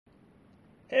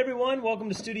Hey everyone, welcome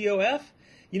to Studio F.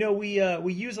 You know, we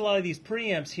use a lot of these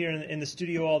preamps here in the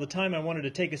studio all the time. I wanted to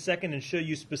take a second and show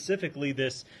you specifically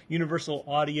this Universal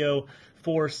Audio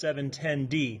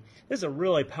 4710D. This is a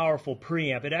really powerful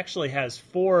preamp. It actually has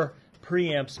 4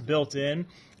 preamps built in.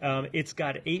 It's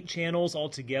got 8 channels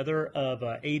altogether of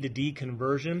A to D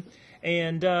conversion,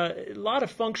 and a lot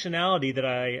of functionality that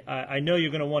I know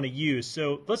you're going to want to use.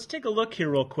 So let's take a look here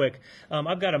real quick.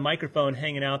 I've got a microphone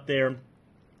hanging out there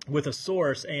with a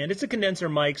source, and it's a condenser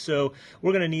mic, so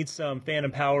we're going to need some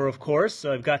phantom power, of course.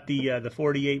 So I've got the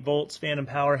 48 volts phantom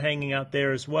power hanging out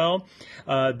there as well.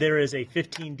 There is a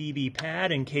 15 dB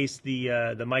pad in case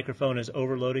the microphone is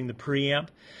overloading the preamp,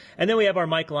 and then we have our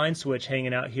mic line switch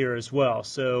hanging out here as well.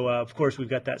 So of course we've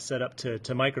got that set up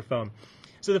to microphone.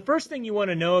 So the first thing you want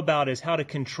to know about is how to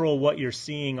control what you're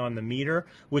seeing on the meter,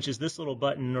 which is this little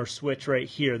button or switch right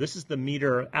here. This is the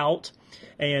meter out,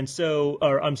 and so,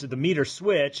 the meter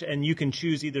switch, and you can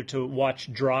choose either to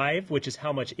watch drive, which is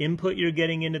how much input you're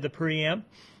getting into the preamp.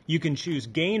 You can choose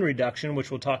gain reduction, which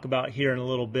we'll talk about here in a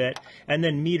little bit, and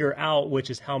then meter out,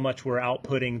 which is how much we're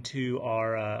outputting to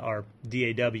our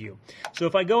DAW. So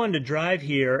if I go into drive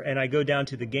here and I go down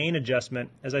to the gain adjustment,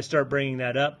 as I start bringing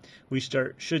that up, we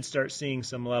should start seeing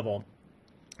some level.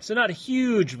 So not a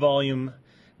huge volume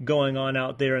going on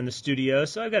out there in the studio,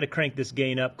 so I've got to crank this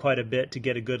gain up quite a bit to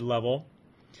get a good level.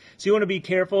 So you want to be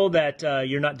careful that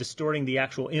you're not distorting the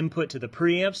actual input to the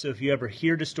preamp. So if you ever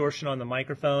hear distortion on the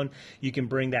microphone, you can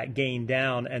bring that gain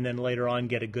down and then later on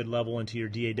get a good level into your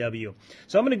DAW.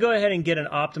 So I'm going to go ahead and get an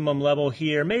optimum level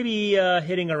here, maybe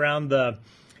hitting around the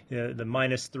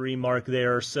 -3 mark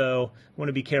there or so. I want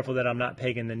to be careful that I'm not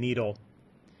pegging the needle.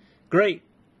 Great.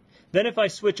 Then if I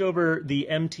switch over the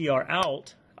MTR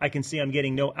out, I can see I'm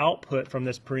getting no output from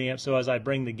this preamp. So as I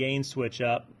bring the gain switch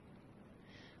up,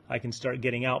 I can start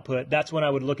getting output. That's when I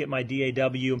would look at my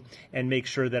DAW and make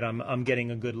sure that I'm getting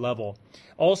a good level.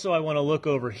 Also, I want to look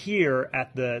over here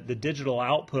at the digital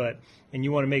output, and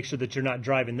you want to make sure that you're not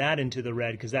driving that into the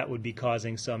red, because that would be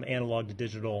causing some analog to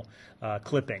digital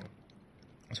clipping.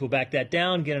 So we'll back that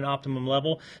down, get an optimum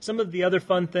level. Some of the other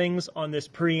fun things on this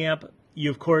preamp, you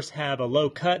of course have a low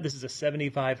cut. This is a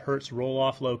 75 hertz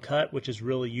roll-off low cut, which is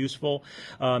really useful.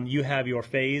 You have your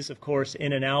phase, of course,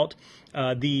 in and out.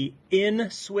 The in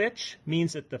switch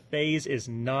means that the phase is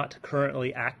not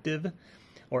currently active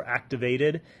or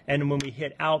activated, and when we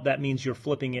hit out, that means you're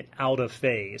flipping it out of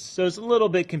phase. So it's a little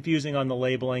bit confusing on the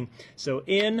labeling. So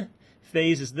in,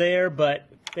 phase is there, but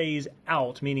phase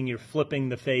out, meaning you're flipping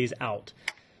the phase out.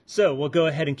 So we'll go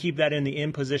ahead and keep that in the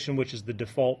in position, which is the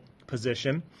default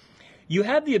position. You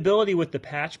have the ability with the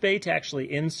patch bay to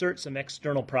actually insert some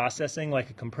external processing like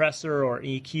a compressor or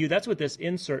EQ. That's what this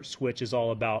insert switch is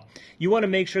all about. You want to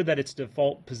make sure that its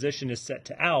default position is set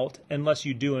to out, unless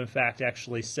you do in fact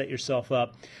actually set yourself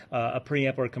up a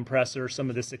preamp or a compressor, some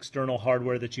of this external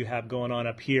hardware that you have going on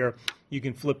up here. You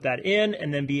can flip that in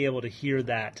and then be able to hear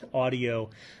that audio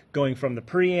going from the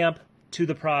preamp to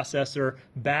the processor,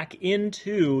 back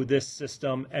into this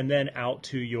system, and then out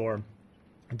to your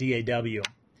DAW.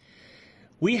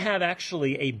 We have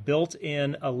actually a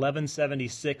built-in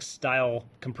 1176 style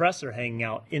compressor hanging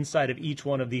out inside of each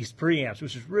one of these preamps,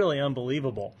 which is really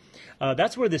unbelievable.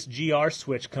 That's where this GR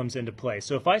switch comes into play.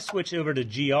 So if I switch over to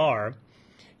GR,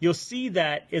 you'll see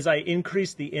that as I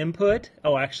increase the input,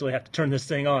 actually I have to turn this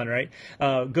thing on, right?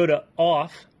 Go to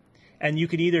off, and you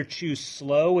can either choose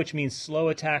slow, which means slow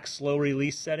attack, slow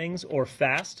release settings, or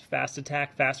fast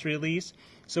attack, fast release.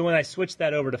 So when I switch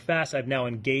that over to fast, I've now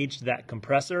engaged that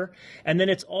compressor. And then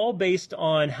it's all based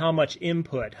on how much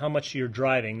input, how much you're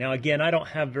driving. Now again, I don't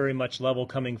have very much level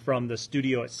coming from the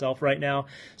studio itself right now,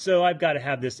 so I've got to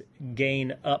have this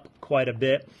gain up quite a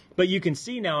bit. But you can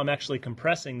see now I'm actually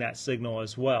compressing that signal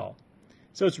as well.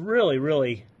 So it's really,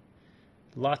 really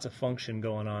lots of function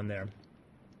going on there.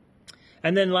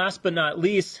 And then last but not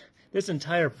least, this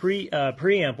entire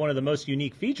preamp, one of the most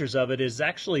unique features of it is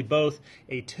actually both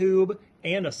a tube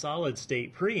and a solid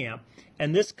state preamp.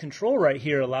 And this control right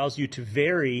here allows you to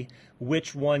vary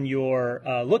which one you're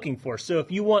looking for. So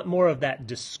if you want more of that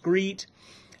discrete,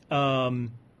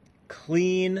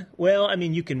 clean, well, I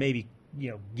mean, you can maybe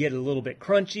get a little bit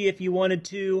crunchy if you wanted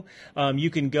to. You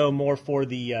can go more for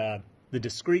the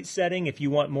discrete setting. If you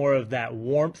want more of that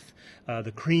warmth,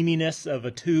 the creaminess of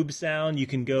a tube sound, you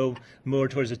can go more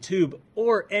towards a tube,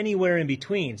 or anywhere in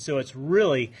between. So it's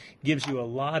really gives you a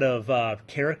lot of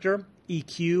character.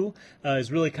 EQ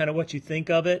is really kind of what you think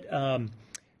of it,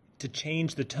 to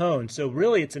change the tone. So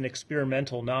really it's an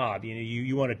experimental knob.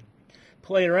 You want to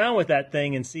play around with that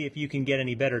thing and see if you can get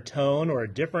any better tone or a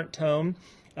different tone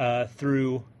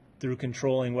through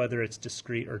controlling whether it's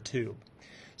discrete or tube.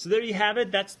 So there you have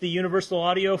it. That's the Universal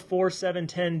Audio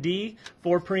 4710D.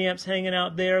 4 preamps hanging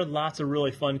out there. Lots of really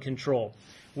fun control.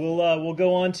 We'll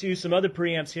go on to some other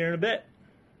preamps here in a bit.